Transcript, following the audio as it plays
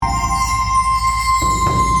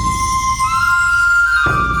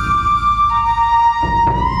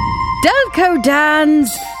Delco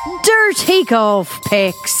Dan's Dirty Golf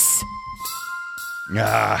Picks.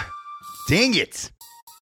 Ah, dang it.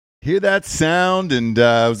 Hear that sound, and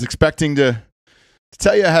I was expecting to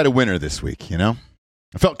tell you I had a winner this week, you know?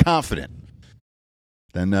 I felt confident.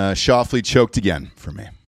 Then Shoffley choked again for me.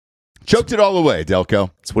 Choked it all away, Delco.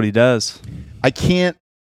 That's what he does. I can't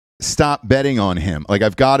stop betting on him. Like, I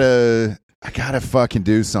gotta fucking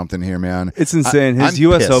do something here, man. It's insane. His I'm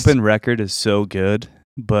U.S. pissed. Open record is so good,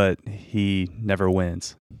 but he never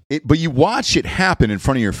wins. But you watch it happen in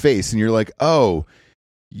front of your face, and you're like, oh,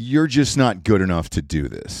 you're just not good enough to do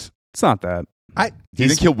this. It's not that. Do you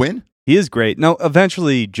think he'll win? He is great. No,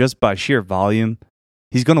 eventually, just by sheer volume,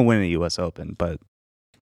 he's going to win a U.S. Open, but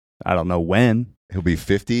I don't know when. He'll be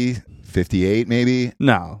 50, 58 maybe.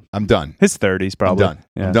 No. I'm done. His 30s, probably. I'm done.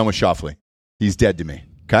 Yeah. I'm done with Shoffley. He's dead to me.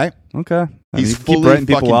 Okay? Okay. He's keep fully writing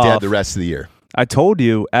people fucking dead off. the rest of the year. I told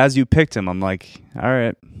you, as you picked him, I'm like, all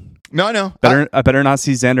right. No, I know. I better not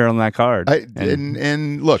see Xander on that card.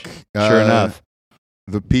 And look. Sure enough.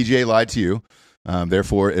 The PGA lied to you.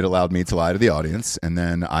 Therefore, it allowed me to lie to the audience. And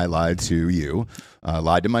then I lied to you,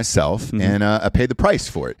 lied to myself, and I paid the price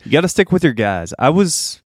for it. You got to stick with your guys. I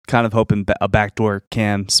was kind of hoping a backdoor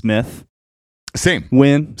Cam Smith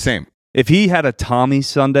win. Same. If he had a Tommy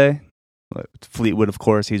Sunday, Fleetwood, of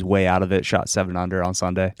course, he's way out of it, shot 7 under on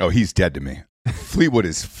Sunday. Oh, he's dead to me. Fleetwood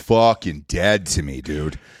is fucking dead to me,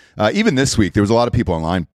 dude. Even this week, there was a lot of people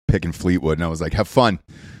online picking Fleetwood, and I was like, have fun.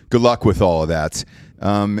 Good luck with all of that.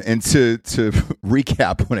 And to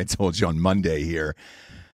recap what I told you on Monday here,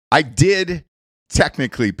 I did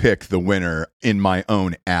technically pick the winner in my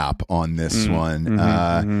own app on this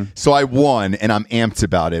one. So I won, and I'm amped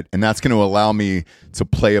about it, and that's going to allow me to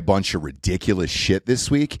play a bunch of ridiculous shit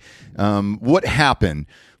this week. What happened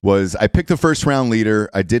was I picked the first round leader.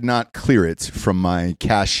 I did not clear it from my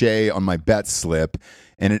cachet on my bet slip,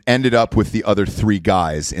 and it ended up with the other 3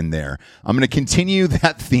 guys in there. I'm going to continue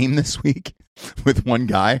that theme this week with one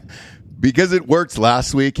guy because it worked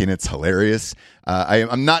last week and it's hilarious.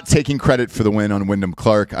 I'm not taking credit for the win on Wyndham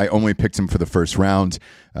Clark. I only picked him for the first round.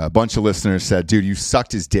 A bunch of listeners said, dude, you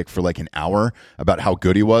sucked his dick for like an hour about how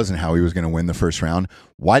good he was and how he was going to win the first round.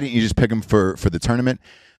 Why didn't you just pick him for the tournament?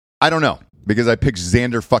 I don't know, because I picked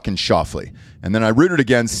Xander fucking Shoffley. And then I rooted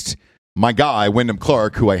against my guy, Wyndham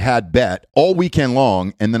Clark, who I had bet all weekend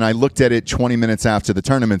long, and then I looked at it 20 minutes after the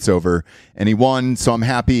tournament's over, and he won, so I'm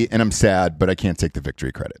happy and I'm sad, but I can't take the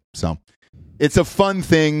victory credit. So it's a fun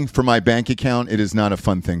thing for my bank account. It is not a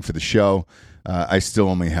fun thing for the show. I still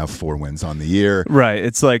only have 4 wins on the year. Right.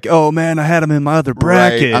 It's like, oh, man, I had him in my other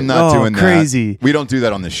bracket. Right. I'm not doing crazy. that. We don't do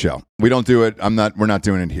that on this show. We don't do it. We're not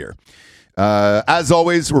doing it here. As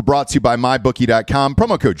always, we're brought to you by MyBookie.com.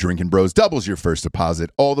 Promo code Drinking Bros doubles your first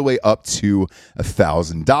deposit all the way up to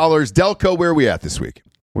 $1,000. Delco, where are we at this week?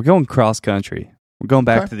 We're going cross country. We're going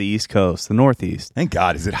back to the East Coast, the Northeast. Thank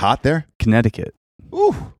God. Is it hot there? Connecticut.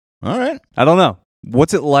 Ooh. All right. I don't know.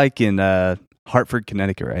 What's it like in Hartford,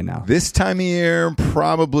 Connecticut right now? This time of year,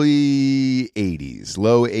 probably 80s.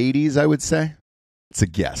 Low 80s, I would say. It's a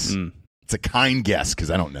guess. It's a kind guess because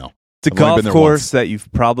I don't know. It's a golf course that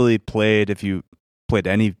you've probably played if you played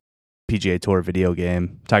any PGA Tour video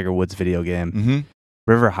game, Tiger Woods video game. Mm-hmm.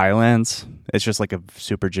 River Highlands, it's just like a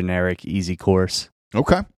super generic, easy course.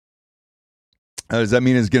 Okay. Does that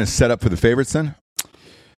mean it's going to set up for the favorites then?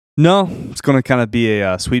 No, it's going to kind of be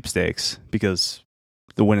a sweepstakes because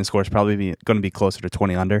the winning score is probably going to be closer to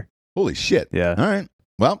 20 under. Holy shit. Yeah. All right.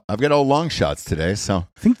 Well, I've got all long shots today, so.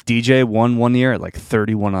 I think DJ won one year at like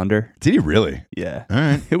 31 under. Did he really? Yeah. All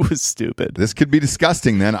right. It was stupid. This could be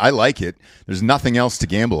disgusting then. I like it. There's nothing else to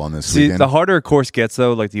gamble on this See, weekend. the harder a course gets,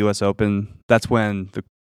 though, like the U.S. Open, that's when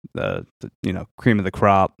the cream of the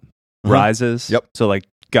crop rises. Yep. So, like,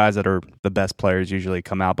 guys that are the best players usually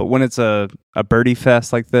come out. But when it's a birdie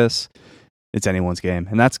fest like this, it's anyone's game.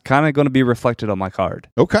 And that's kind of going to be reflected on my card.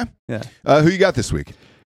 Okay. Yeah. Who you got this week?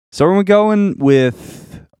 So we're going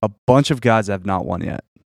with a bunch of guys that have not won yet.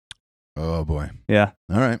 Oh, boy. Yeah.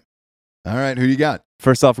 All right. Who you got?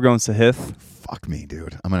 First off, we're going Sahith. Fuck me,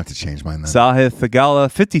 dude. I'm going to have to change mine then. Sahith Theegala,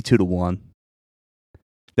 52-1.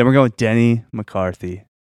 Then we're going Denny McCarthy.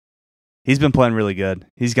 He's been playing really good.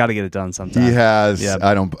 He's got to get it done sometime. He has. Yeah.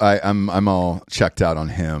 I'm all checked out on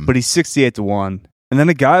him. But he's 68-1. And then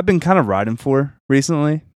a guy I've been kind of riding for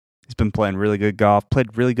recently. He's been playing really good golf.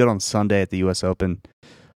 Played really good on Sunday at the U.S. Open.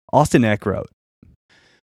 Austin Eckroat.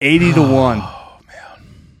 80-1. Oh, man.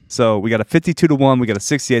 So we got a 52-1, we got a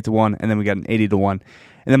 68-1, and then we got an 80-1. And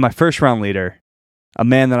then my first round leader, a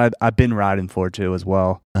man that I've been riding for too as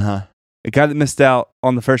well. Uh-huh. A guy that missed out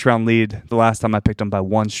on the first round lead the last time I picked him by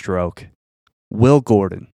 1 stroke. Will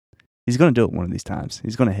Gordon. He's going to do it one of these times.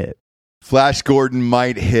 He's going to hit. Flash Gordon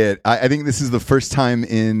might hit. I think this is the first time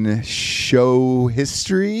in show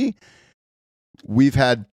history we've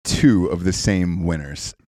had 2 of the same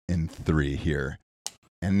winners in 3 here.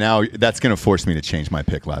 And now that's going to force me to change my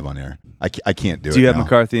pick live on air. I can't do it. Do you have now.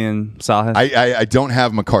 McCarthy and Sahith? I don't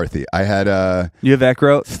have McCarthy. I had you have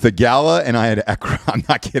Eckroat? Thagala, and I had Eckroat. I'm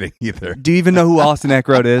not kidding either. Do you even know who Austin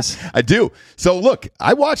Eckroat is? I do. So look,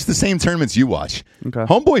 I watch the same tournaments you watch. Okay.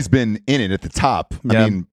 Homeboy's been in it at the top. Yeah. I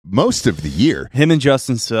mean, most of the year. Him and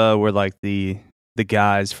Justin were like the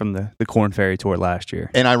guys from the Corn Ferry Tour last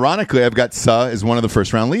year. And ironically, I've got Suh as one of the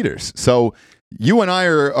first round leaders. So you and I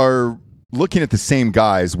are looking at the same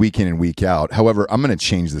guys week in and week out. However, I'm going to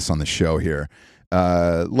change this on the show here.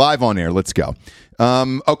 Live on air. Let's go.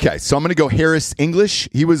 Okay, so I'm going to go Harris English.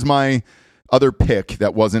 He was my other pick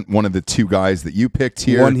that wasn't one of the 2 guys that you picked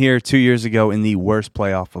here. Won here 2 years ago in the worst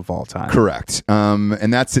playoff of all time. Correct.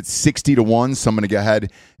 And that's at 60-1, so I'm going to go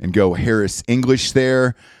ahead and go Harris English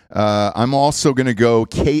there. I'm also going to go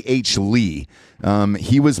K.H. Lee.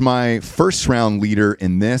 He was my first round leader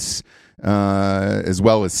in this. As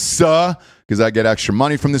well as Suh, because I get extra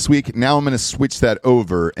money from this week. Now I'm going to switch that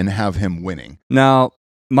over and have him winning. Now,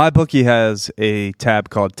 my bookie has a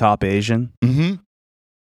tab called Top Asian. Mm-hmm.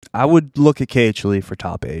 I would look at KH Lee for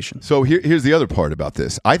Top Asian. So here's the other part about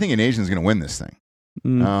this. I think an Asian's going to win this thing.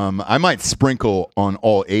 I might sprinkle on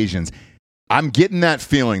all Asians. I'm getting that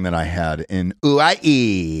feeling that I had in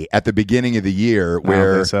UAE at the beginning of the year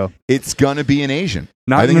where it's going to be an Asian.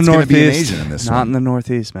 Not I think in the it's going to be an Northeast. Asian in this Not one. in the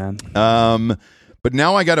Northeast, man. But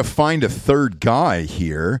now I got to find a third guy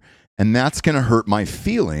here, and that's going to hurt my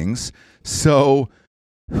feelings. So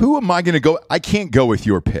who am I going to go? I can't go with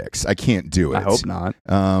your picks. I can't do it. I hope not.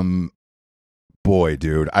 Boy,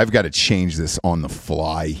 dude, I've got to change this on the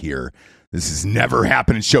fly here. This has never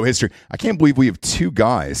happened in show history. I can't believe we have 2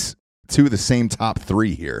 guys. 2 of the same top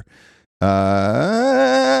 3 here.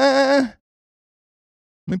 Let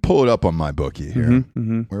me pull it up on my bookie here.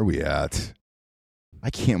 Where are we at? I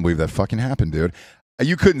can't believe that fucking happened, dude.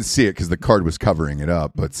 You couldn't see it because the card was covering it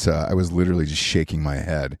up, but I was literally just shaking my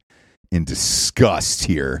head in disgust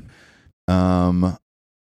here. I'm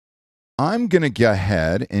going to go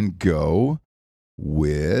ahead and go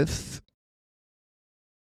with...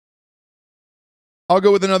 I'll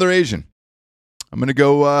go with another Asian. I'm going to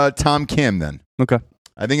go Tom Kim then. Okay.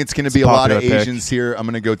 I think it's going to be a lot of Asians here. I'm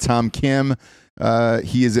going to go Tom Kim.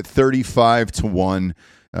 He is at 35-1.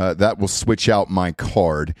 That will switch out my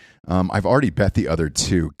card. I've already bet the other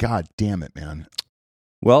 2. God damn it, man.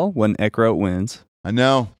 Well, when Eckroat wins, I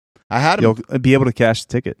know. I had him. You'll be able to cash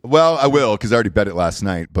the ticket. Well, I will because I already bet it last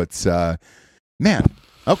night. But, man,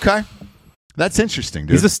 okay. That's interesting,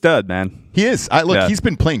 dude. He's a stud, man. He is. He's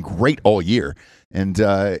been playing great all year. And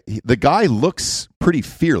the guy looks pretty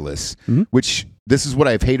fearless, which this is what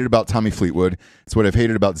I've hated about Tommy Fleetwood. It's what I've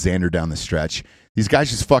hated about Xander down the stretch. These guys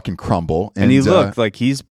just fucking crumble. And he looked like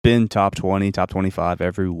he's been top 20, top 25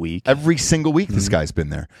 every week. Every single week this guy's been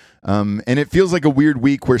there. And it feels like a weird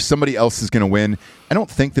week where somebody else is going to win. I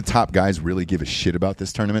don't think the top guys really give a shit about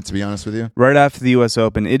this tournament, to be honest with you. Right after the U.S.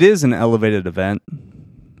 Open, it is an elevated event.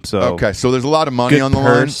 So there's a lot of money on the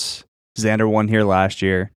line. Xander won here last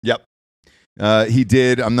year. Yep. He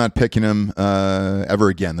did. I'm not picking him ever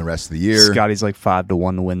again the rest of the year. Scotty's like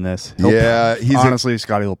 5-1 to win this. Honestly,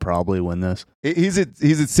 Scotty will probably win this. He's at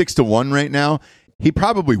 6-1 right now. He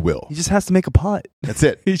probably will. He just has to make a putt. That's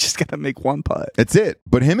it. He's just got to make one putt. That's it.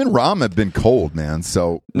 But him and Rahm have been cold, man.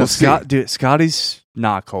 So Scotty's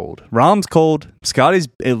not cold. Rahm's cold. Scotty's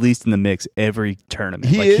at least in the mix every tournament.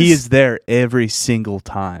 He is there every single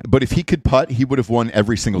time. But if he could putt, he would have won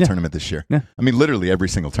every single tournament this year. Yeah. I mean, literally every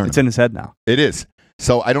single tournament. It's in his head now. It is.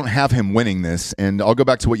 So I don't have him winning this. And I'll go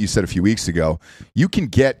back to what you said a few weeks ago. You can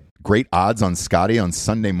get great odds on Scotty on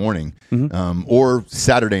Sunday morning or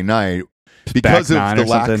Saturday night. Because of the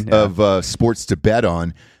lack of sports to bet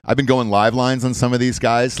on, I've been going live lines on some of these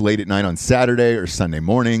guys late at night on Saturday or Sunday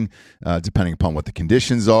morning, depending upon what the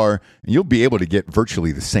conditions are. And you'll be able to get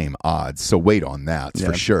virtually the same odds. So wait on that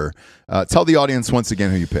for sure. Tell the audience once again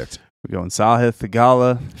who you picked. We're going Sahith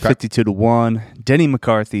Thagala, 52-1. Denny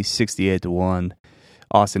McCarthy, 68-1.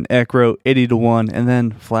 Austin Eckroat, 80-1. And then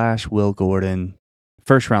Flash Will Gordon,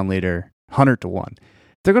 first round leader, 100-1.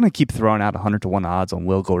 They're going to keep throwing out 100-1 odds on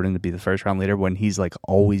Will Gordon to be the first round leader when he's like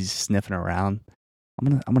always sniffing around.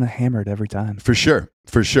 I'm gonna hammer it every time. For sure.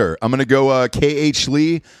 I'm gonna go K.H.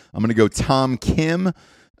 Lee. I'm gonna go Tom Kim,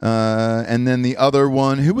 and then the other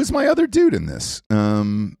one. Who was my other dude in this?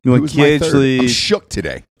 K.H. Lee. I'm shook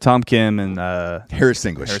today. Tom Kim and Harris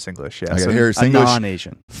English. Yeah, I got Harris English,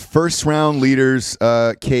 non-Asian. First round leaders,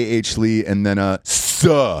 K.H. Lee, and then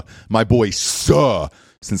my boy Suh.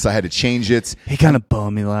 since I had to change it. He kind of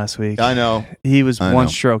bummed me last week. I know. He was one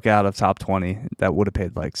stroke out of top 20. That would have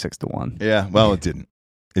paid like 6-1. Yeah, well, it didn't.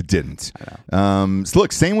 It didn't. So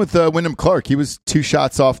look, same with Wyndham Clark. He was 2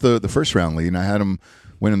 shots off the first round lead, and I had him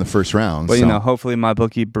win in the first round. But, hopefully my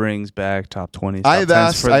bookie brings back top 20s. I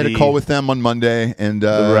had a call with them on Monday, and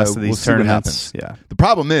the rest of these we'll see what happens. Yeah. The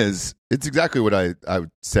problem is, it's exactly what I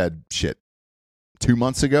said 2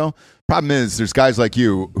 months ago. Problem is, there's guys like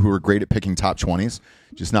you who are great at picking top 20s,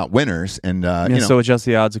 just not winners. And so adjust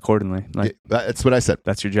the odds accordingly. That's what I said.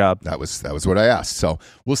 That's your job. That was what I asked. So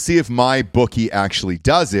we'll see if my bookie actually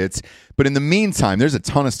does it. But in the meantime, there's a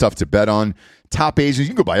ton of stuff to bet on. Top Asians,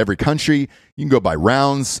 you can go by every country. You can go by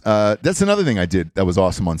rounds. That's another thing I did that was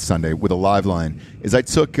awesome on Sunday with a live line is I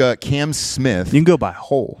took Cam Smith. You can go by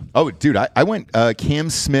hole. Oh, dude, I went Cam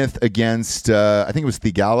Smith against, I think it was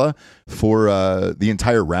Thigala for the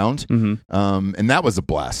entire round. Mm-hmm. And that was a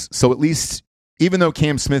blast. So at least, even though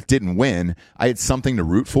Cam Smith didn't win, I had something to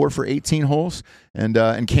root for 18 holes.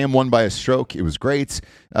 And Cam won by a stroke. It was great.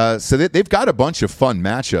 So they've got a bunch of fun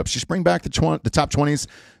matchups. Just bring back the top 20s,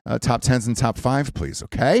 top 10s, and top 5, please,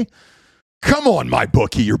 okay? Come on, my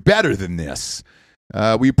bookie. You're better than this.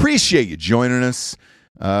 We appreciate you joining us.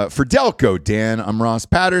 For Delco Dan, I'm Ross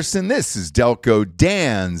Patterson. This is Delco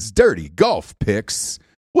Dan's Dirty Golf Picks.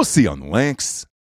 We'll see you on the links.